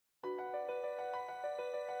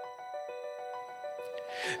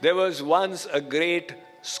There was once a great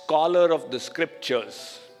scholar of the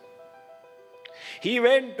scriptures. He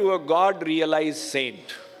went to a God-realized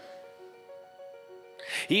saint.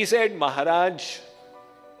 He said, Maharaj,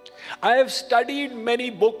 I have studied many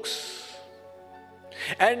books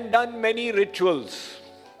and done many rituals,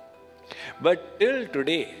 but till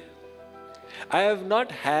today, I have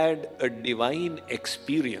not had a divine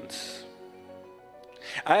experience.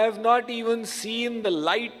 I have not even seen the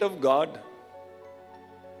light of God.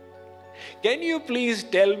 Can you please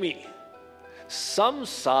tell me some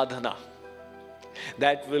sadhana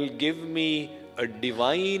that will give me a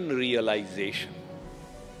divine realization?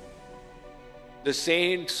 The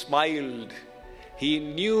saint smiled. He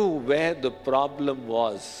knew where the problem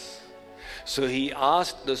was. So he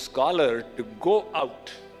asked the scholar to go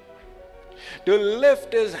out, to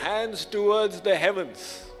lift his hands towards the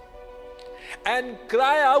heavens and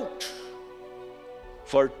cry out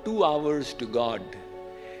for 2 hours to God.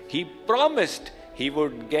 He promised he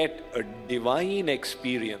would get a divine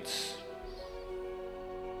experience.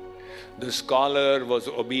 The scholar was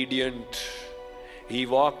obedient. He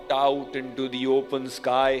walked out into the open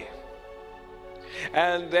sky,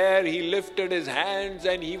 and there he lifted his hands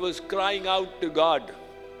and he was crying out to God.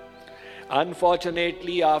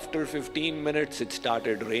 Unfortunately, after 15 minutes, it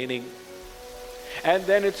started raining, and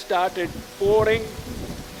then it started pouring.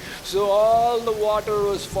 So all the water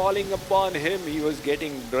was falling upon him. He was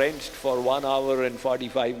getting drenched for 1 hour and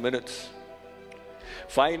 45 minutes.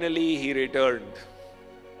 Finally, he returned.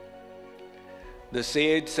 The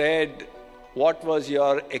sage said, what was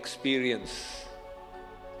your experience?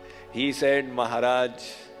 He said, Maharaj,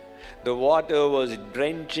 the water was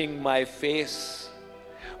drenching my face.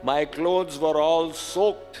 My clothes were all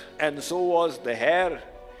soaked, and so was the hair.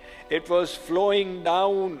 It was flowing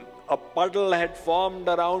down. A puddle had formed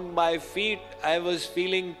around my feet. I was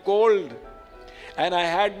feeling cold, and I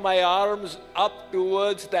had my arms up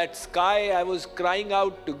towards that sky. I was crying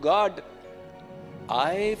out to God.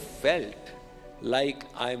 I felt like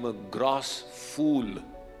I'm a gross fool.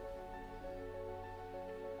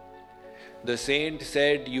 The saint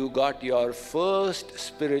said, you got your first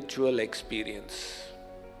spiritual experience.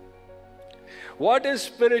 What is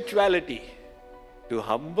spirituality? To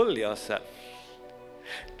humble yourself,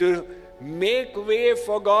 to make way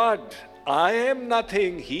for God. I am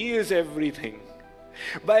nothing, He is everything.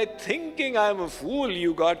 By thinking I'm a fool,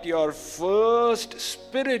 you got your first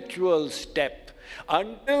spiritual step.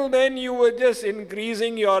 Until then, you were just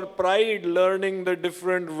increasing your pride, learning the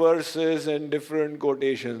different verses and different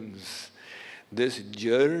quotations. This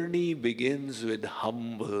journey begins with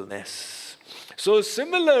humbleness. So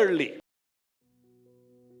similarly,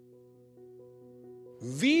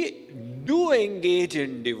 we do engage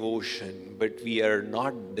in devotion, but we are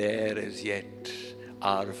not there as yet.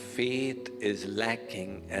 Our faith is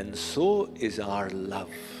lacking, and so is our love.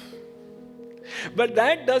 But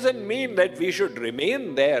that doesn't mean that we should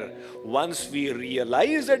remain there. Once we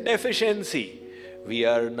realize a deficiency, we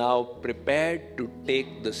are now prepared to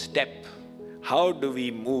take the step. How do we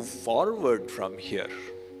move forward from here?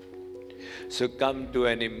 So come to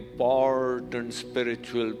an important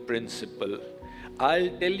spiritual principle. I'll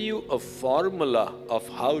tell you a formula of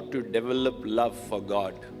how to develop love for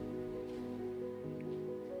God.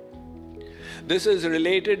 This is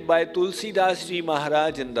related by Tulsidas Ji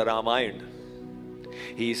Maharaj in the Ramayana.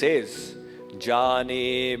 He says,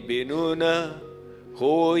 Jane binu na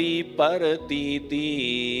hoi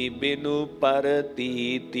paratiti, binu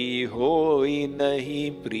paratiti hoi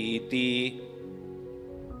nahi priti.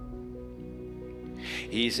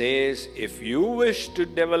 He says, if you wish to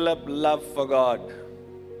develop love for God,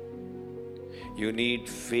 you need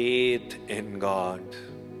faith in God.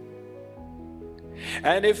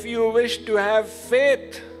 And if you wish to have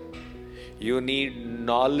faith, you need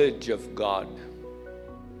knowledge of God.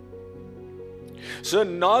 So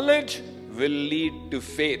knowledge will lead to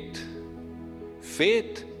faith.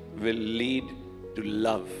 Faith will lead to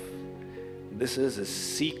love. This is a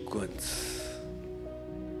sequence.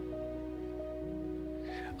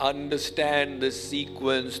 Understand the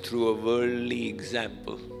sequence through a worldly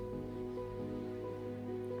example.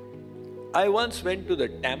 I once went to the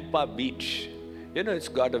Tampa beach. You know, it's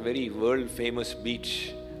got a very world-famous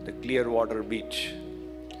beach, the Clearwater Beach.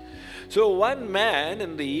 So one man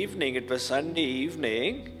in the evening, it was Sunday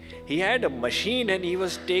evening, he had a machine and he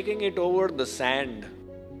was taking it over the sand.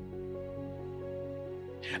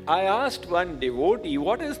 I asked one devotee,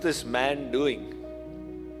 what is this man doing?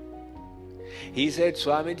 He said,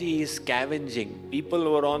 Swamiji, he is scavenging.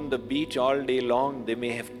 People were on the beach all day long. They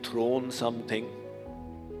may have thrown something.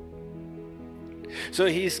 So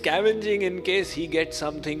he is scavenging in case he gets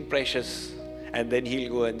something precious. and then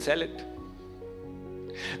he'll go and sell it.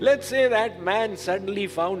 Let's say that man suddenly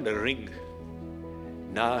found a ring.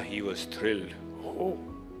 Now he was thrilled. Oh.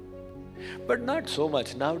 But not so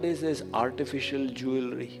much. Nowadays there's artificial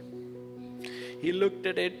jewelry. He looked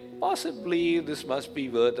at it. Possibly this must be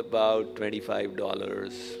worth about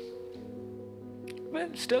 $25. Well,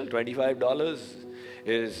 still $25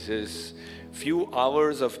 is his few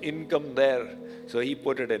hours of income there. So he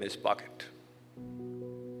put it in his pocket.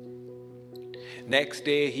 Next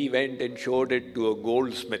day he went and showed it to a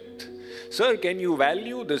goldsmith. Sir, can you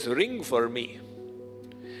value this ring for me?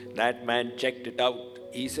 That man checked it out.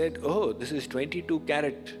 He said, oh, this is 22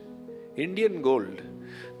 karat Indian gold.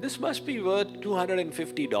 This must be worth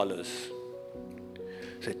 $250. I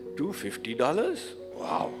said, $250?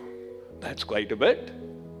 Wow, that's quite a bit.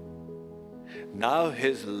 Now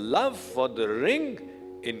his love for the ring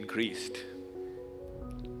increased.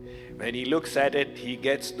 When he looks at it, he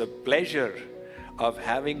gets the pleasure of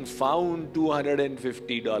having found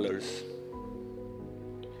 $250.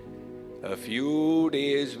 A few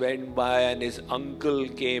days went by and his uncle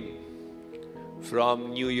came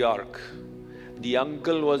from New York. The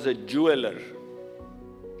uncle was a jeweler.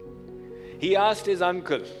 He asked his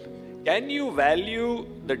uncle, can you value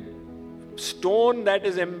the stone that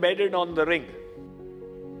is embedded on the ring?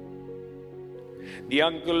 The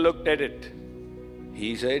uncle looked at it.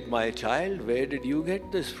 He said, my child, where did you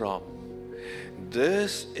get this from?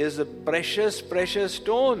 This is a precious, precious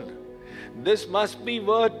stone. This must be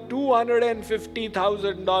worth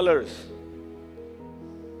 $250,000.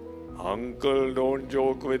 Uncle, don't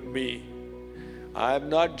joke with me. I'm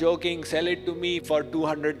not joking. Sell it to me for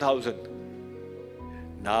 $200,000.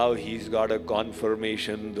 Now he's got a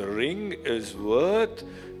confirmation. The ring is worth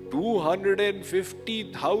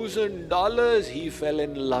 $250,000. He fell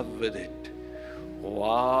in love with it.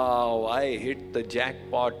 Wow, I hit the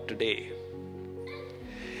jackpot today.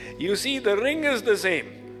 You see, the ring is the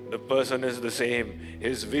same. The person is the same.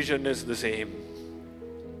 His vision is the same.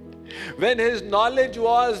 When his knowledge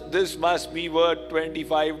was, this must be worth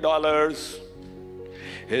 $25,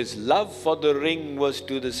 his love for the ring was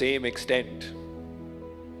to the same extent.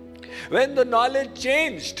 When the knowledge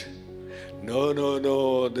changed,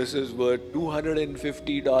 no, this is worth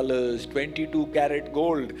 $250, 22 karat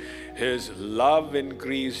gold, his love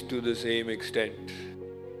increased to the same extent.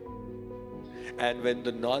 And when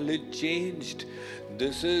the knowledge changed,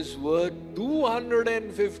 this is worth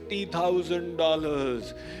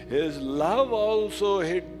 $250,000. His love also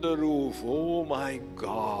hit the roof. Oh my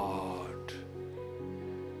God.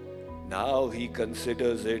 Now he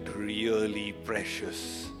considers it really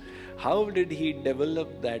precious. How did he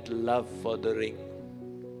develop that love for the ring?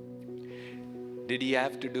 Did he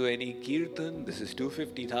have to do any kirtan? This is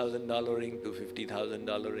 $250,000 ring,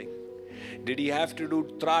 $250,000 ring. Did he have to do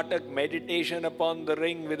tratak meditation upon the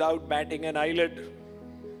ring without batting an eyelid?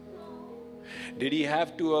 Did he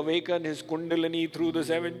have to awaken his kundalini through the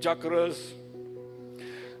 7 chakras?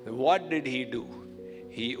 What did he do?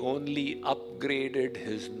 He only upgraded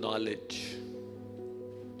his knowledge.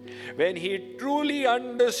 When he truly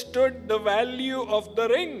understood the value of the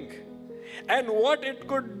ring and what it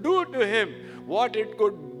could do to him, what it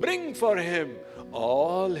could bring for him,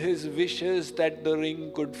 all his wishes that the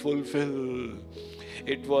ring could fulfill,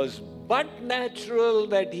 it was but natural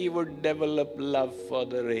that he would develop love for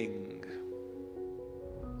the ring.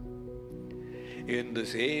 In the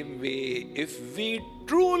same way, if we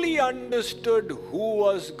truly understood who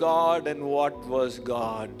was God and what was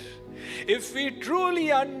God, if we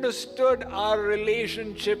truly understood our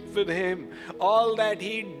relationship with Him, all that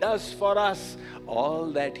He does for us, all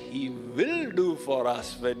that He will do for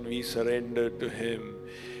us when we surrender to Him,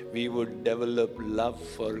 we would develop love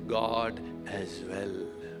for God as well.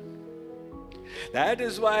 That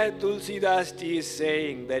is why Tulsidas Ji is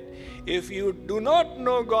saying that if you do not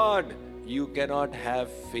know God, you cannot have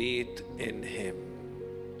faith in Him.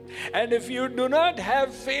 And if you do not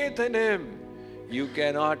have faith in Him, you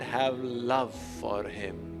cannot have love for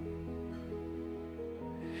Him.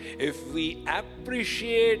 If we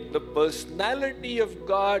appreciate the personality of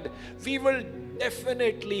God, we will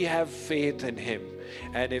definitely have faith in Him.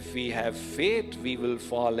 And if we have faith, we will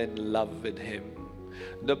fall in love with Him.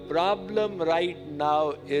 The problem right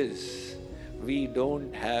now is we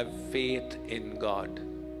don't have faith in God.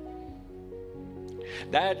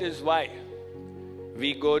 That is why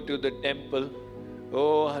we go to the temple.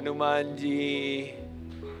 Oh Hanumanji,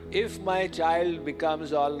 if my child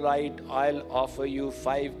becomes all right, I'll offer you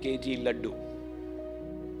 5 kg laddu.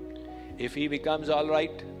 If he becomes all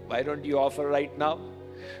right, why don't you offer right now?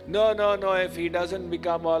 No, if he doesn't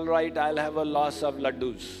become all right, I'll have a loss of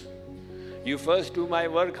laddus. You first do my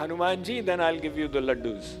work, Hanumanji, then I'll give you the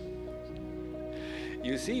laddus.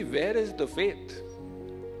 You see, where is the faith?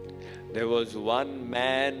 There was one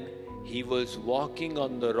man, he was walking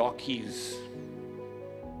on the Rockies.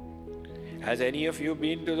 Has any of you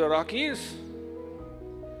been to the Rockies?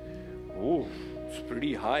 Oh, it's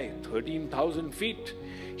pretty high, 13,000 feet.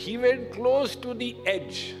 He went close to the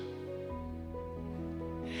edge.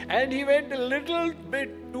 And he went a little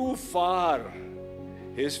bit too far.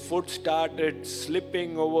 His foot started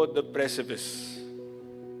slipping over the precipice.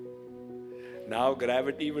 Now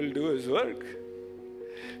gravity will do his work.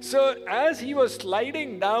 So as he was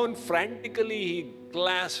sliding down frantically, he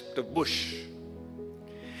clasped a bush.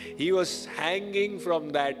 He was hanging from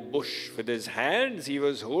that bush with his hands. He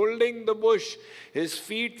was holding the bush. His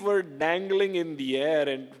feet were dangling in the air,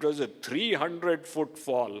 and it was a 300-foot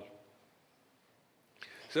fall.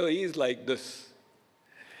 So he's like this.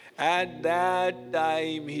 At that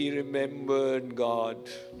time, he remembered God.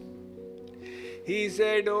 He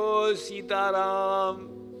said, "Oh, Sitaram,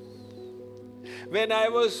 when I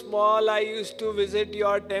was small, I used to visit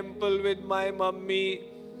your temple with my mummy.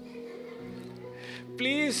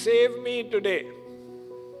 Please save me today."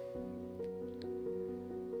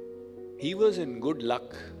 He was in good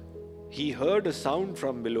luck. He heard a sound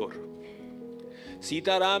from below.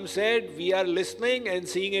 Sitaram said, "We are listening and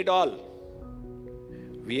seeing it all.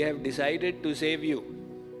 We have decided to save you.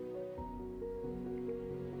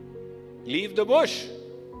 Leave the bush.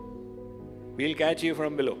 We'll catch you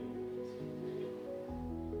from below."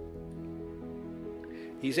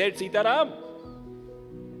 He said, "Sitaram,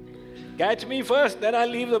 catch me first, then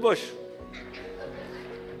I'll leave the bush."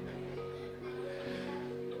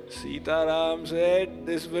 Sitaram said,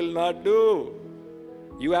 "This will not do.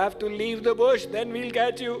 You have to leave the bush, then we'll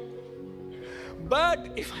catch you." "But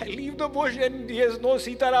if I leave the bush and there's no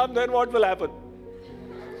Sitaram, then what will happen?"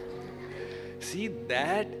 See,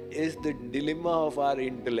 that is the dilemma of our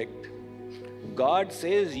intellect. God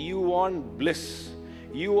says, you want bliss,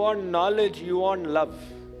 you want knowledge, you want love.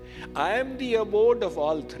 I am the abode of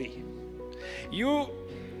all three. You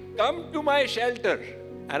come to my shelter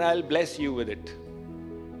and I'll bless you with it.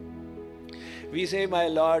 We say, "My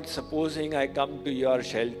Lord, supposing I come to your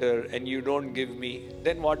shelter and you don't give me,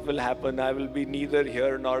 then what will happen? I will be neither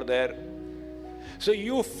here nor there. So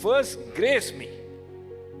you first grace me,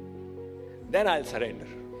 then I'll surrender."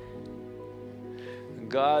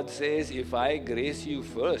 God says, if I grace you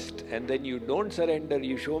first and then you don't surrender,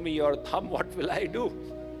 you show me your thumb, what will I do?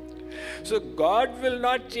 So God will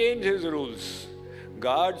not change his rules.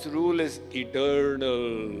 God's rule is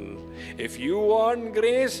eternal. If you want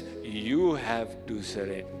grace, you have to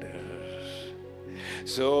surrender.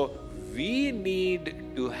 So we need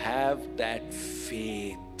to have that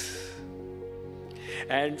faith.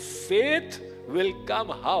 And faith will come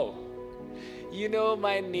how? You know,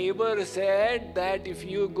 my neighbor said that if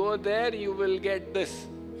you go there, you will get this.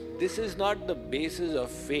 This is not the basis of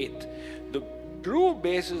faith. The true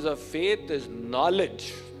basis of faith is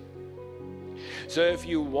knowledge. So if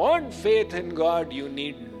you want faith in God, you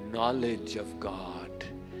need knowledge of God.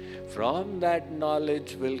 From that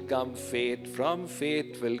knowledge will come faith. From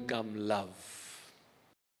faith will come love.